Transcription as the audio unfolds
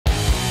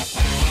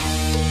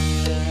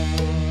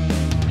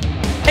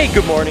Hey,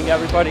 good morning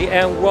everybody,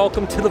 and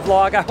welcome to the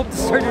vlog. I hope the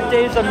start of your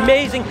day is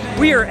amazing.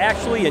 We are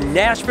actually in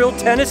Nashville,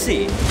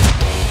 Tennessee.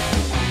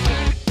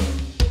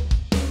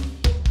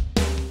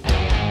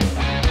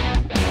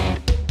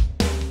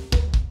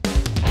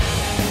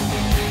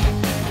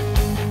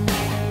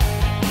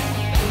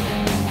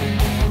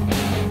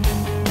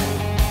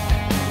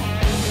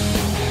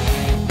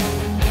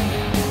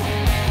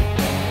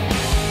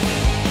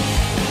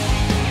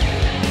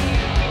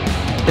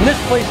 And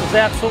this place is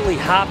absolutely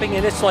hopping,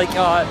 and it's like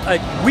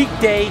a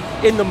weekday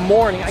in the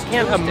morning. I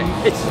can't.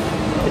 It's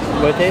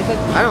what day is it?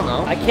 I don't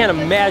know. I can't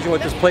imagine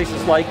what this place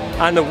is like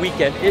on the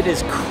weekend. It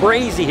is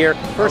crazy here.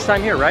 First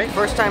time here, right?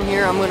 First time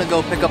here. I'm gonna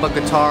go pick up a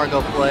guitar,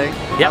 go play.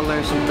 Yep. I'll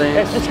learn some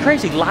things. It's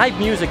crazy. Live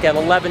music at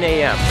 11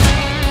 a.m.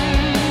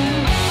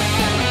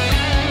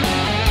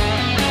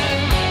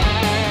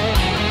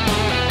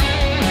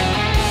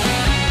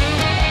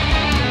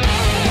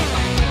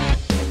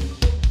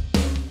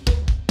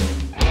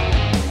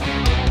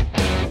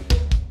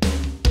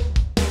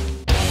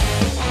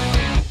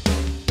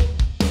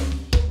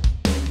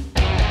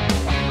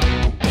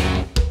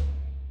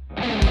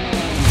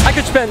 I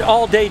could spend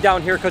all day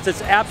down here because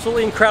it's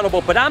absolutely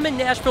incredible, but I'm in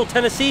Nashville,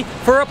 Tennessee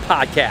for a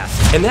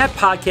podcast. And that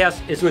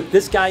podcast is with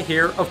this guy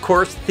here, of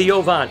course,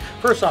 Theo Vaughn.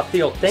 First off,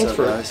 Theo, thanks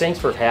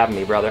for having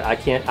me, brother.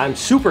 I'm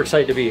super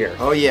excited to be here.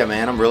 Oh yeah,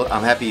 man.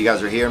 I'm happy you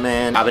guys are here,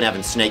 man. I've been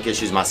having snake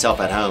issues myself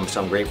at home,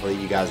 so I'm grateful that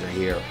you guys are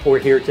here. We're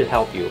here to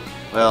help you.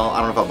 Well,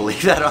 I don't know if I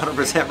believe that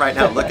 100% right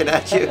now looking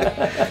at you,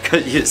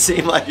 because you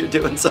seem like you're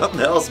doing something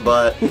else,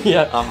 but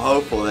yeah. I'm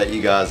hopeful that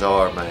you guys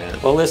are, man.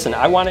 Well, listen,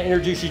 I want to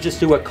introduce you just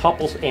to a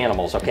couple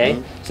animals, okay?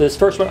 Mm-hmm. So this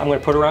first one, I'm going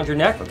to put around your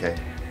neck. Okay.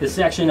 This is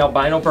actually an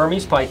albino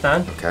Burmese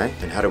python. Okay.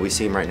 And how do we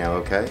seem right now,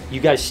 okay? You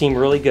guys seem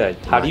really good.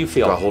 How do you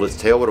feel? Do I hold its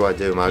tail? What do I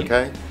do? Am I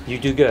okay? You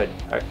do good.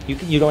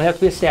 You don't have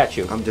to be a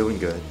statue. I'm doing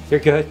good. You're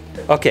good?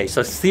 Okay,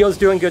 so Theo's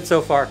doing good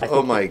so far.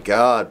 Oh my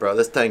God, bro.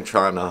 This thing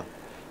trying to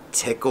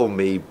tickle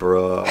me,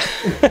 bro.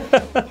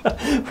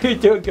 You're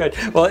doing good.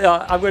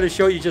 Well, I'm going to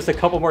show you just a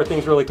couple more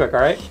things really quick, all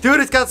right? Dude,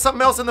 it's got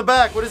something else in the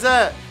back. What is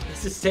that?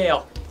 It's his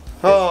tail.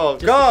 Oh,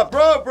 God,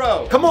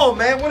 bro. Come on,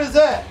 man. What is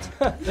that?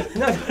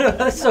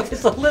 No,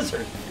 it's a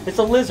lizard. It's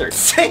a lizard.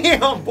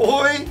 Damn,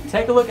 boy.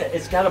 Take a look at it.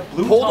 It's got a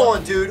blue Hold tongue.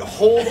 on, dude.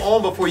 Hold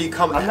on before you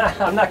come. I'm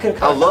not going to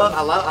come.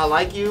 I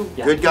like you.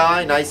 Yeah. Good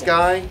guy, nice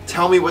guy.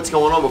 Tell me what's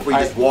going on before you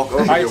just walk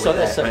over here with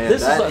that, man.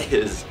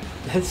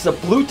 This is a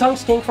blue tongue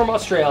skink from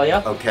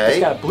Australia. Okay. It's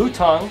got a blue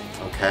tongue.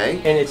 Okay.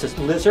 And it's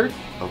a lizard.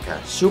 Okay.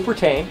 Super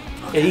tame.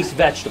 Okay. It eats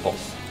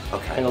vegetables.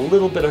 Okay. And a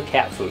little bit of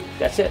cat food.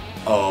 That's it.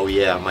 Oh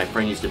yeah, my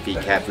friend used to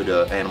feed cat food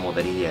to an animal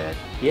that he had.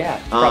 Yeah,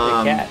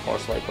 probably a cat,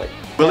 most likely.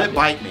 Will it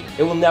bite me?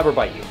 It will never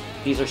bite you.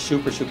 These are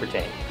super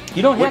tame.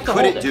 You don't have to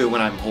hold it. What could it do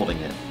when I'm holding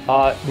it?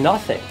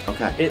 Nothing.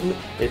 Okay.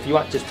 If you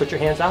want, just put your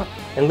hands out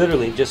and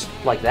literally just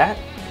like that,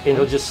 and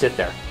it'll just sit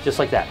there, just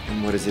like that.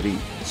 And what does it eat?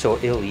 So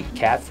it'll eat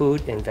cat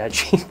food and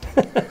veggies.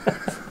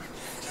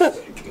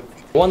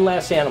 One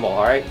last animal,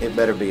 all right? It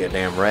better be a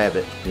damn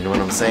rabbit. You know what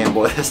I'm saying,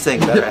 boy? This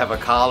thing better have a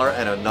collar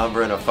and a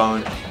number and a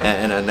phone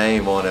and a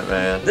name on it,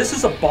 man. This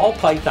is a ball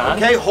python.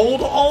 Okay,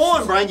 hold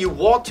on, Brian. You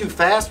walk too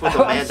fast with it,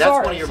 man.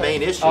 That's one of your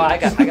main issues. Oh, I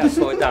got to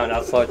slow it down.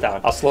 I'll slow it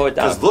down.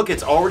 Because look,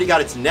 it's already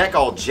got its neck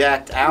all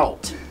jacked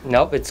out.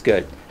 Nope, it's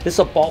good. This is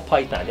a ball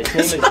python. Its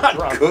name is not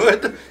Drama.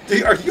 Good.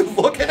 Dude, are you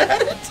looking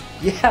at it?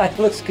 Yeah, it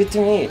looks good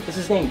to me. This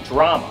is named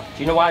Drama.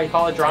 Do you know why I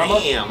call it Drama?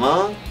 Damn,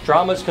 huh?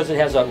 Drama is because it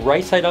has a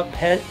right side up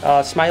head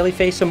smiley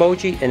face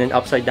emoji and an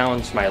upside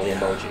down smiley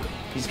emoji.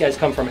 These guys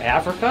come from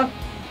Africa.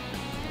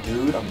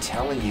 Dude, I'm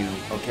telling you.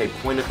 Okay,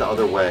 point it the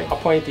other way. I'll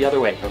point it the other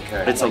way.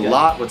 Okay. It's like a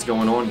lot what's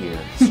going on here.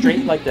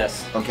 Straight like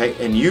this. Okay,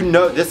 and you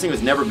know this thing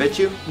has never bit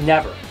you?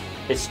 Never.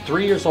 It's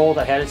 3 years old.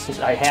 I had it since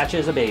I hatched it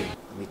as a baby.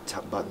 Let me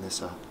button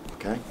this up,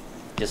 okay?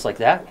 Just like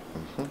that.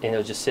 And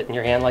it'll just sit in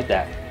your hand like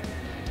that.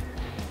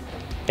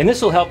 And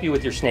this will help you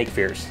with your snake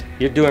fears.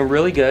 You're doing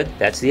really good.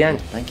 That's the end.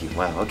 Thank you.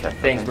 Wow, okay.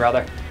 Thanks,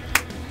 brother.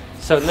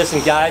 So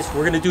listen, guys,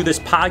 we're going to do this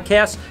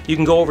podcast. You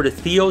can go over to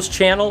Theo's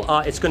channel.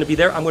 It's going to be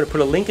there. I'm going to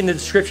put a link in the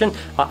description.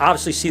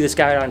 Obviously, see this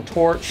guy on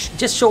tour.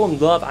 Just show him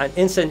love on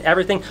Insta and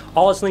everything.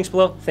 All his links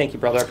below. Thank you,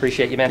 brother. I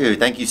appreciate you, man. Dude,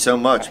 thank you so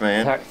much,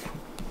 man. All right.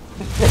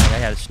 I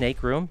had a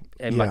snake room,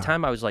 and by the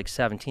time I was like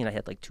 17, I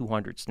had like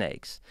 200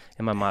 snakes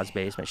in my mom's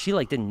basement. She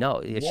like didn't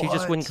know. She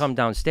just wouldn't come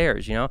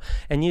downstairs, you know.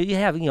 And you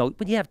have, you know,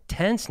 when you have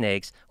 10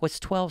 snakes, what's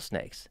 12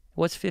 snakes?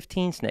 What's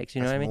 15 snakes?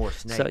 You know what I mean? More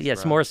snakes, so yeah,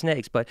 it's more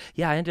snakes. But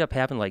yeah, I ended up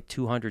having like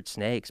 200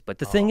 snakes. But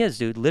the thing is,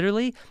 dude,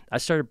 literally, I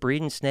started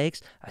breeding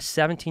snakes. I was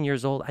 17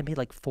 years old. I made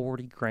like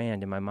 40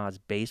 grand in my mom's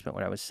basement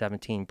when I was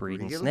 17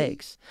 breeding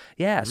snakes.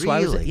 Yeah, so I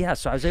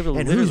was able to.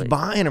 And who's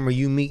buying them? Are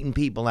you meeting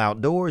people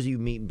outdoors? Are you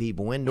meeting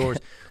people indoors?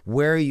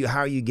 Where are you?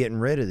 How are you getting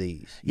rid of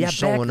these? You're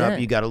showing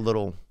up. You got a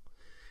little.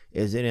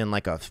 Is it in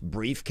like a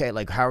briefcase?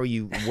 Like how do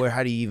you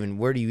even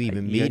meet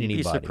anybody? You'd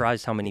be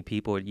surprised how many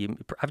people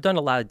I've done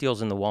a lot of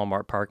deals in the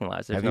Walmart parking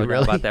lots. There's Have no you doubt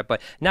really? about that,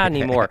 but not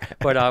anymore.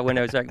 But when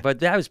I was but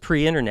that was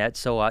pre-internet,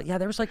 so yeah,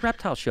 there was like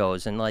reptile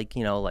shows and like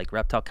like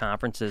reptile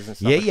conferentive and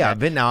stuff. Yeah, like yeah.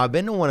 that. I've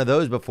been to one of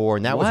those before,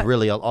 and that was What?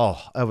 really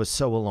that was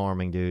so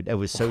alarming, dude. It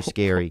was so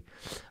scary,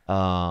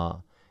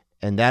 and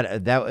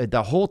that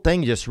the whole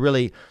thing just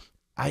really.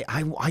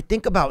 I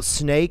think about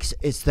snakes.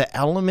 It's the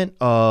element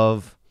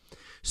of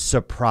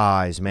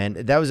surprise, man.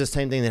 That was the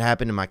same thing that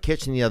happened in my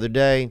kitchen the other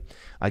day.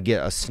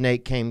 A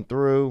snake came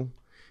through,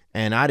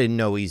 and I didn't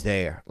know he's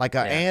there. Like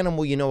an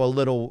animal, a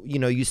little,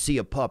 you see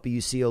a puppy,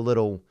 you see a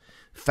little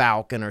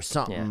falcon or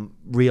something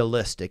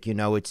realistic.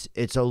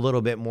 It's a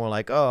little bit more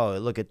like, oh,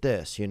 look at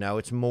this.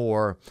 It's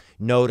more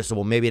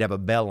noticeable. Maybe it'd have a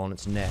bell on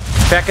its neck.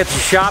 Back at the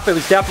shop, it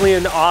was definitely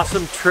an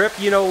awesome trip.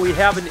 We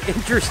have an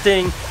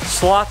interesting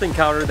sloth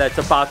encounter that's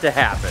about to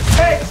happen.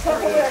 Hey,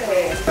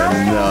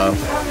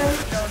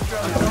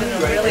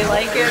 really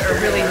like it or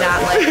really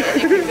not like it.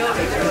 It can go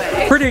either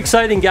way. Pretty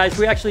exciting, guys.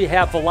 We actually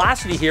have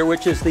Velocity here,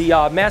 which is the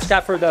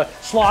mascot for the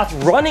sloth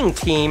running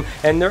team,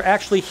 and they're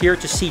actually here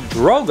to see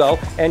Drogo,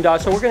 and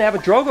so we're going to have a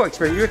Drogo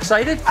experience. You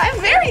excited? I'm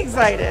very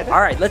excited.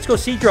 All right, let's go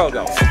see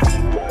Drogo.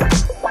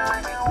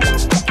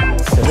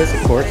 So this,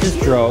 of course, is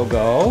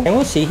Drogo, and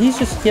we'll see. He's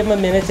just give him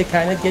a minute to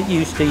kind of get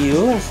used to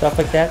you and stuff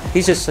like that.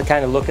 He's just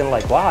kind of looking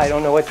like, wow, I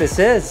don't know what this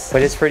is,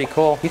 but it's pretty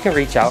cool. You can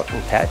reach out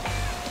and pet.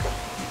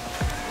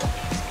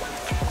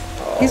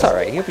 He's all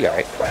right. He'll be all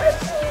right.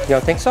 You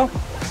don't think so?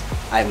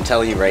 I'm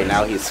telling you right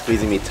now, he's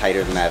squeezing me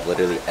tighter than I've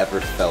literally ever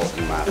felt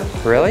in my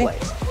Really?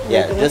 life.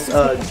 Yeah, just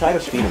try to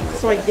feed him.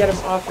 So I can get him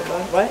off of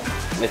us.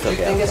 What? It's You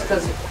okay. think it's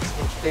because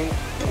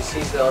he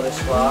sees the other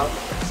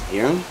sloth?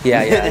 Hear him?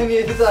 Yeah, yeah. I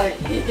mean, he's like,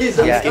 he's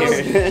Yeah,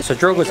 scared. so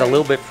Drogo's a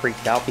little bit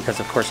freaked out because,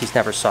 of course, he's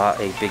never saw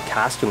a big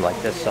costume like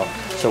this.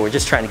 So we're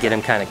just trying to get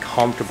him kind of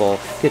comfortable,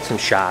 get some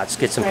shots,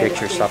 get some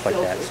pictures, stuff like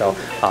that. So,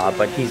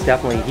 but he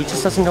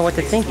just doesn't know what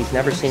to think. He's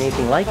never seen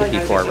anything like it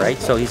before, right?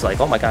 So he's like,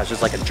 oh my gosh,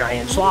 it's like a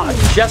giant sloth.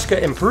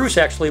 Jessica and Bruce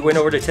actually went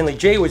over to Tinley.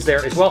 Jay was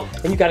there as well,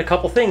 and you got a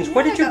couple things.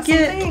 What did you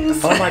get? Things.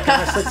 Oh my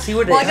gosh, let's see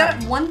what it Well, is. I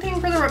got one thing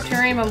for the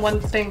Reptarium and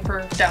one thing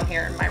for down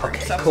here in my room.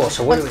 Okay, cool.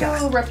 So what do we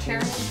got? Let's go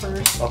Reptarium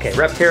first. Okay,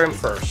 Reptarium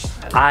first.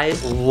 I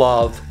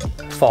love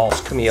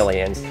false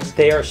chameleons.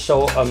 They are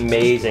so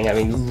amazing. I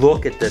mean,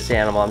 look at this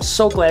animal. I'm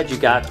so glad you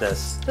got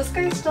this. This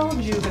guy's still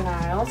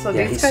juvenile, so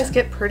Yeah, these guys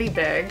get pretty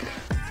big.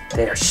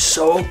 They are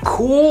so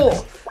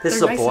cool. This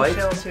is a They're boy? nice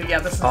and chill too. Yeah,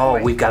 this is a Oh,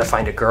 boy. we've got to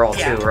find a girl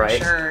Yeah, too, for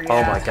right? sure, Oh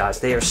yeah. my gosh,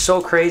 they are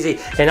so crazy.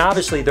 And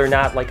obviously they're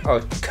not like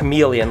a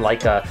chameleon,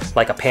 like a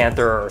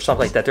panther or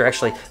something like that. They're a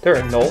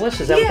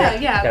Anolis, is that what Yeah,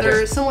 they yeah,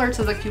 they're similar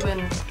to the Cuban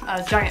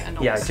giant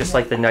anoles. Yeah, just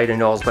like the night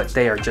anoles, but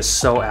they are just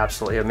so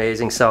absolutely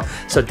amazing. So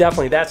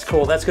definitely that's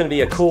cool. That's going to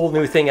be a cool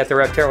new thing at the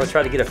Reptarium. We'll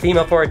try to get a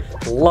female for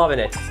it. Loving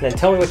it. And then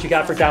tell me what you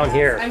got for down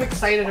here. I'm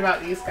excited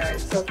about these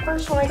guys. So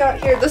first one I got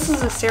here, this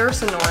is a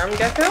Saracenorum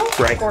gecko.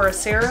 Right. Or a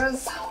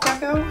Sarah's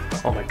gecko.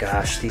 Oh my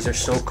gosh, these are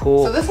so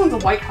cool. So this one's a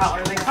white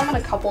collar. They come in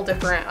a couple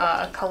different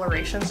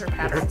colorations or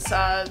patterns.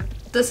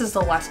 This is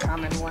the less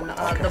common one.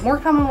 The more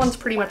common one's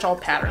pretty much all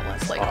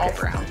patternless, like all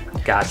brown.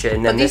 Gotcha.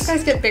 And then But these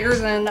guys get bigger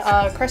than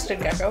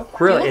crested gecko.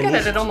 Really? If you And look at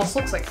these- it, it almost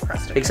looks like a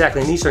crested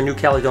Exactly, and these are New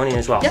Caledonian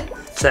as well. Yep.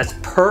 So that's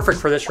perfect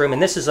for this room.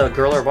 And this is a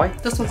girl or boy?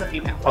 gecko. This one's a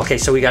female. Okay,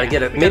 so we got to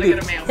get a we gotta maybe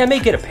get a male. yeah,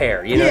 maybe get a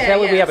pair. You know, Yeah, that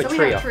way we yeah, have a so we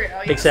trio. have a trio,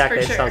 yes,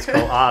 Exactly, for that sounds sure.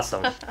 cool.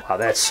 Awesome. Wow,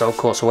 that's so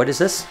cool. So what is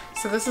this?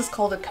 So this is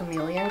called a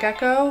chameleon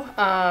gecko,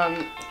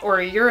 or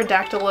a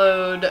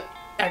Urodactylode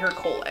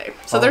agricolae.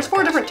 So there's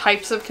 4 different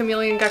types of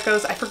chameleon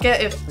geckos.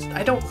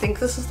 I don't think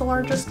this is the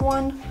largest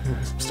one.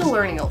 I'm still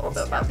learning a little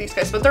bit about these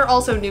guys, but they're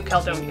also New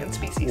Caledonian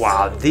species.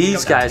 Wow, so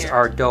these go down guys here.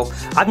 are dope.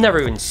 I've never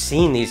even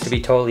seen these, to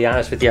be totally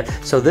honest with you.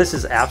 So this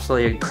is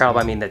absolutely incredible.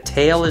 I mean, the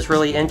tail is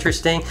really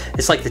interesting.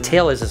 It's like the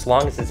tail is as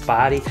long as its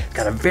body.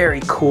 Got a very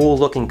cool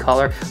looking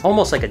color,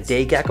 almost like a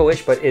day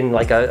gecko-ish, but in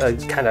like a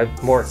kind of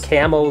more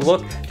camo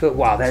look.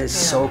 Wow, that is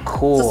so This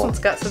cool. one's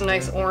got some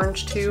nice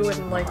orange too,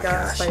 and like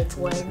gosh. by its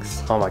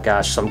legs. Oh my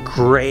gosh, some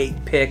great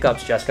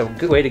pickups, Jessica.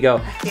 Good way to go.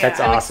 Yeah, That's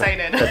I'm awesome.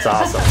 excited. That's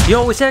awesome. You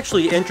know, it's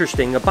actually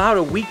interesting. About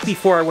a week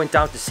before I went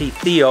down to see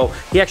Theo,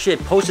 he actually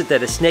had posted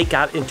that a snake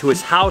got into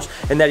his house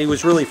and that he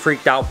was really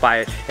freaked out by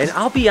it. And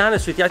I'll be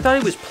honest with you, I thought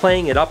he was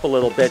playing it up a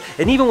little bit.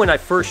 And even when I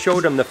first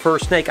showed him the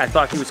first snake, I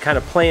thought he was kind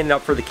of playing it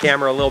up for the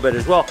camera a little bit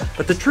as well.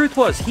 But the truth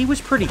was, he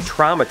was pretty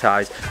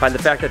traumatized by the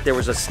fact that there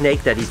was a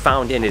snake that he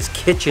found in his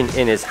kitchen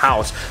in his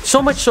house.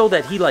 So much so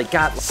that he like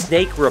got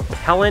snake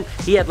repellent.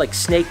 He had like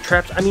snake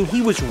traps. I mean,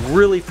 he was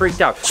really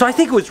freaked out. So I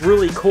think it was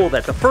really cool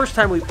that the first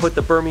time we put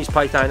the Burmese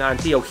python on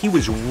Theo, he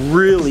was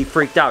really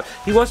freaked out.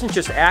 He wasn't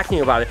just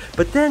acting about it,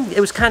 but then it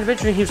was kind of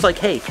interesting. He was like,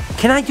 hey,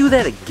 can I do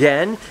that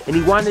again? And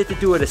he wanted to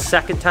do it a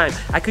second time.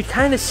 I could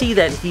kind of see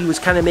that he was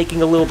kind of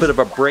making a little bit of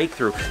a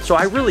breakthrough. So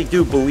I really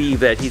do believe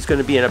that he's going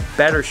to be in a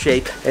better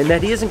shape and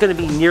that he isn't going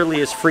to be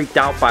nearly as freaked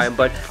out by him.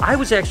 But I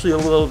was actually a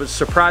little bit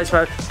surprised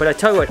by it. But I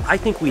tell you what, I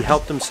think we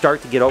helped him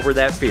start to get over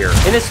that fear.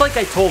 And it's like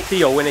I told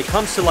Theo, when it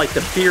comes to like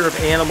the fear of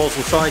animals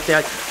and stuff like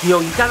that, you know,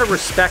 you gotta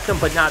respect them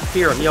but not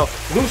fear them. You know,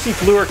 Lucy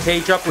blew her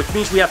cage up, which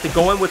means we have to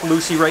go in with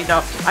Lucy right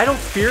now. I don't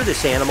fear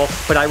this animal,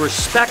 but I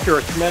respect her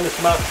a tremendous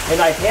amount,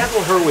 and I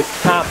handle her with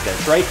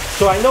confidence, right?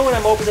 So I know when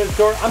I'm opening the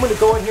door, I'm gonna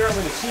go in here, I'm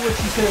gonna see what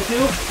she's gonna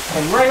do,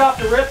 and right off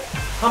the rip,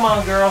 come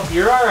on girl,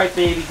 you're all right,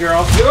 baby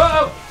girl.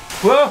 Whoa,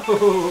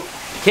 whoa.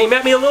 Came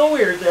at me a little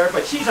weird there,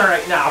 but she's all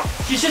right now.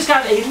 She's just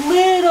got a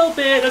little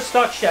bit of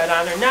stuck shed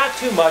on her, not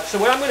too much. So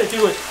what I'm gonna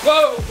do is,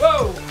 whoa,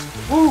 whoa,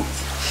 woo.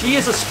 She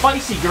is a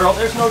spicy girl,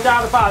 there's no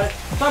doubt about it.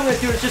 So I'm gonna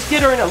do is just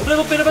get her in a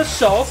little bit of a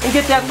soak and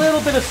get that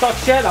little bit of stuck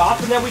shed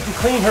off, and then we can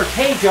clean her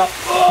cage up.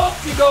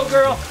 Off you go,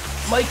 girl.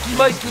 Mikey,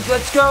 Mikey,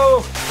 let's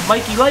go.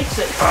 Mikey likes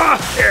it.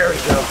 Ah, there we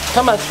go.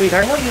 Come on,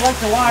 sweetheart. I know you like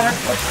the water.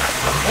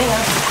 Hang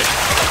on.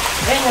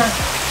 Hang on.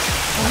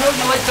 I know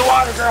you like the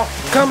water, girl.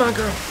 Come on,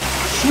 girl.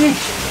 Sheesh.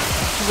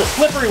 This is a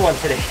slippery one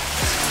today.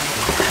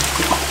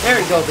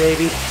 There we go,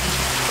 baby.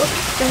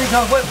 There we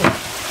go.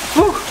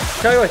 Whew.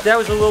 Tell you what, that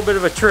was a little bit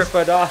of a trip,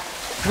 but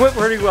went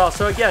pretty well.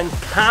 So again,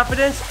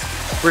 confidence,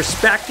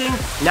 respecting,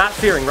 not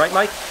fearing, right,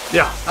 Mike?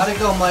 Yeah. How'd it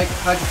go, Mike?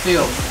 How'd you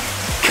feel?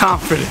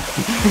 Confident.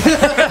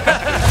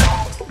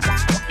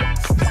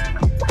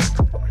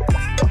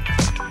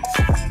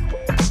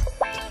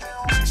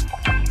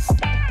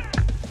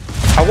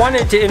 I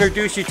wanted to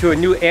introduce you to a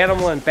new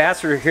animal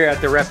ambassador here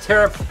at the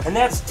Reptarium, and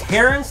that's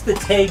Terrence the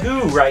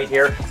Tegu right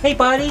here. Hey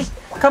buddy,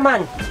 come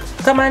on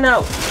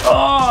out.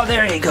 Oh,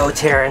 there you go,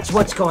 Terrence.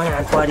 What's going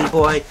on, buddy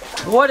boy?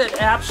 What an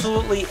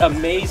absolutely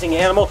amazing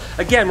animal.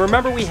 Again,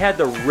 remember we had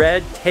the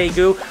red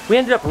Tegu? We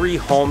ended up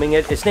rehoming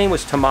it. Its name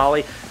was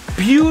Tamale.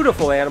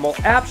 Beautiful animal,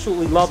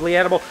 absolutely lovely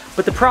animal,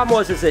 but the problem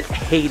was is it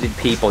hated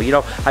people. You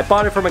know, I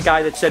bought it from a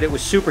guy that said it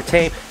was super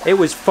tame. It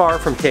was far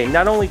from tame.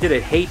 Not only did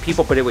it hate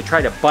people, but it would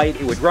try to bite,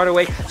 it would run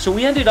away. So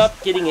we ended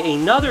up getting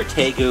another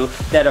Tegu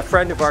that a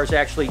friend of ours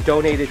actually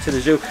donated to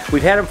the zoo.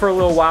 We've had him for a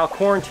little while,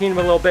 quarantined him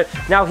a little bit.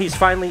 Now he's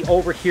finally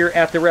over here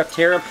at the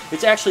Reptarium.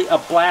 It's actually a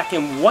black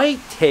and white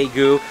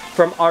Tegu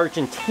from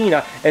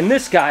Argentina, and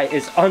this guy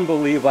is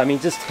unbelievable. I mean,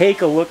 just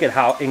take a look at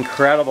how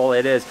incredible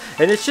it is.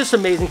 And it's just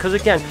amazing because,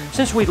 again,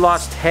 since we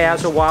lost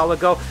Taz a while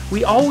ago,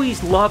 we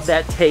always loved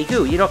that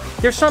Tegu. You know,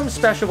 there's something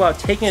special about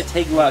taking a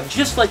Tegu out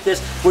just like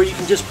this, where you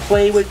can just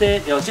play with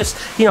it, you know, just,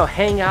 you know,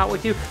 hang out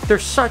with you. They're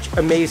such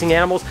amazing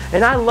animals,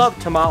 and I love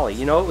Tamale.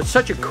 You know, it was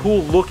such a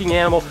cool looking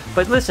animal,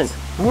 but listen,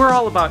 we're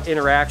all about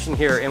interaction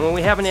here, and when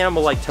we have an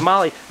animal like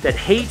Tamale that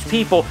hates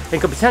people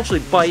and could potentially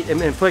bite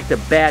and inflict a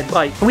bad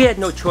bite, we had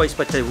no choice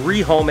but to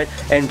rehome it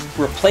and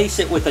replace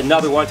it with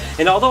another one.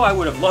 And although I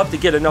would have loved to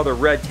get another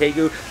red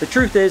Tegu, the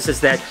truth is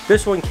that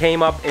this one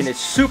came up and it's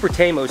super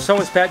tame. It was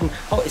someone's pet, and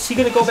oh, is he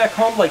gonna go back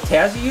home like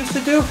Tazzy used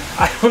to do?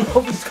 I don't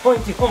know if he's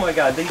going to. Oh my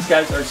God, these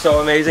guys are so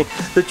amazing.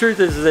 The truth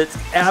is it's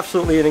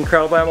absolutely an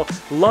incredible animal.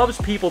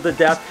 Loves people to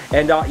death,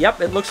 and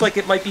yep, it looks like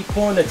it might be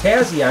pulling the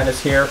Tazzy on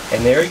us here,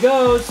 and there he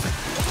goes.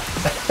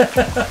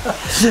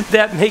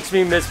 That makes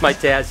me miss my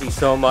Tazzy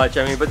so much.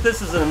 I mean, but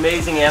this is an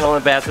amazing animal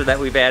ambassador that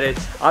we've added.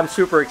 I'm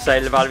super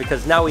excited about it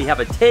because now we have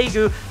a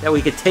Tegu that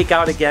we could take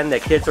out again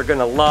that kids are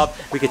gonna love.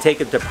 We could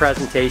take him to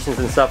presentations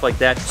and stuff like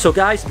that. So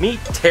guys,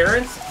 meet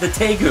Terrence the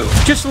Tegu.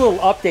 Just a little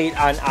update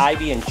on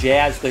Ivy and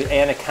Jazz, the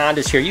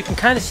anacondas here. You can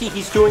kind of see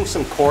he's doing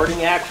some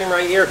courting action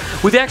right here.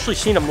 We've actually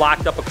seen him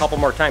locked up a couple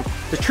more times.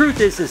 The truth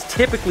is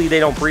typically they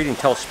don't breed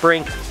until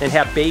spring and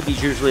have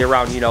babies usually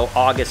around, you know,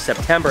 August,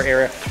 September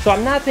area. So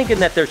I'm not thinking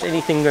that there's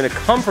anything going to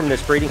come from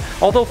this breeding,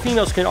 although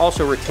females can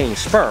also retain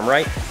sperm,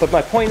 right? But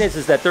my point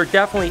is that they're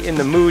definitely in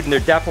the mood and they're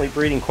definitely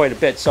breeding quite a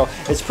bit. So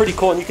it's pretty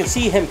cool, and you can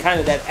see him kind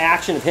of that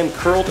action of him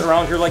curled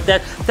around here like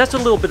that. That's a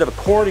little bit of a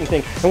courting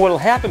thing. And what will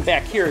happen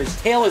back here is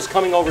tail is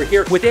coming over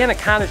here. With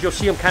anacondas, you'll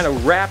see them kind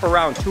of wrap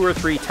around 2 or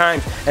 3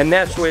 times, and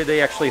that's the way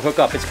they actually hook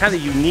up. It's kind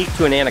of unique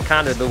to an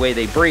anaconda the way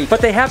they breed,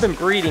 but they have been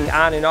breeding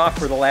on and off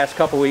for the last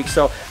couple weeks.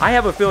 So I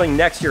have a feeling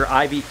next year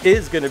Ivy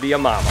is going to be a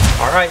mama.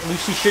 All right,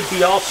 Lucy should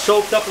be all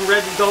soaked up and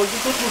ready to go. You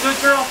looking good,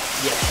 girl?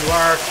 Yes, you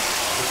are.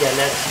 Again,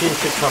 that skin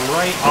should come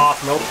right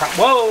off. No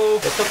problem. Whoa!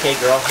 It's okay,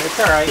 girl. It's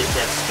all right. Get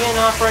that skin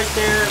off right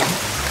there.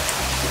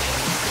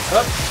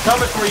 Oh,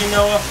 coming for you,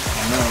 Noah.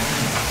 No.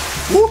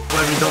 Woo!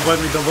 Don't bite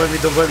me, don't bite me,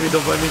 don't bite me,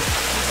 don't bite me.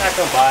 She's not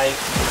gonna bite.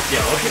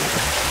 Yeah, look at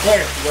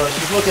there she goes.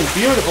 She's looking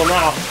beautiful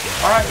now.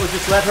 All right, we'll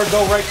just let her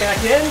go right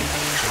back in.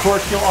 Of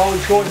course, she'll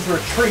always go into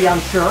a tree,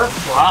 I'm sure.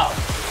 Wow.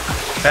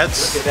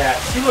 That's... Look at that.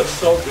 She looks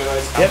so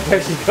good. Yep,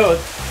 there she goes.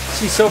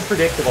 She's so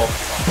predictable.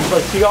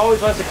 But she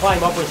always wants to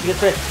climb up when she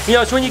gets ready. You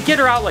know, so when you get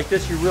her out like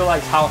this, you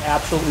realize how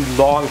absolutely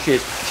long she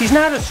is. She's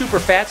not a super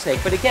fat snake,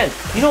 but again,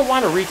 you don't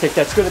want a retic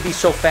that's going to be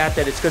so fat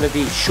that it's going to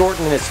be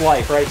shortening its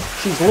life, right?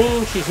 She's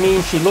lean, she's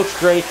mean, she looks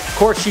great. Of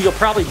course, she'll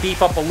probably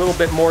beef up a little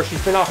bit more.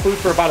 She's been off food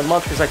for about a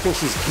month because I think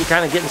she's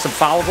kind of getting some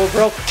follicle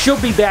growth.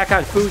 She'll be back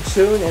on food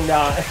soon, and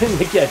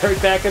again,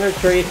 right back in her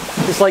tree,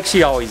 just like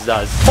she always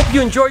does. Hope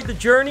you enjoyed the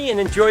journey and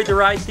enjoyed the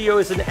ride. Theo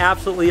is an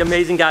absolutely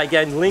amazing guy.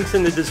 Again, links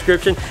in the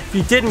description. If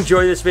you did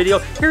enjoy this video,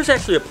 here's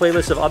actually a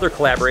playlist of other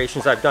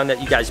collaborations I've done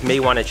that you guys may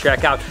want to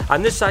check out.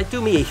 On this side,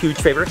 do me a huge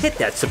favor, hit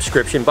that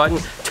subscription button,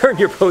 turn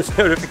your post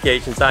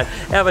notifications on.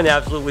 Have an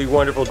absolutely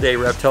wonderful day,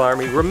 Reptile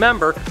Army.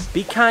 Remember,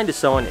 be kind to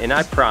someone, and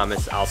I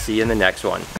promise I'll see you in the next one.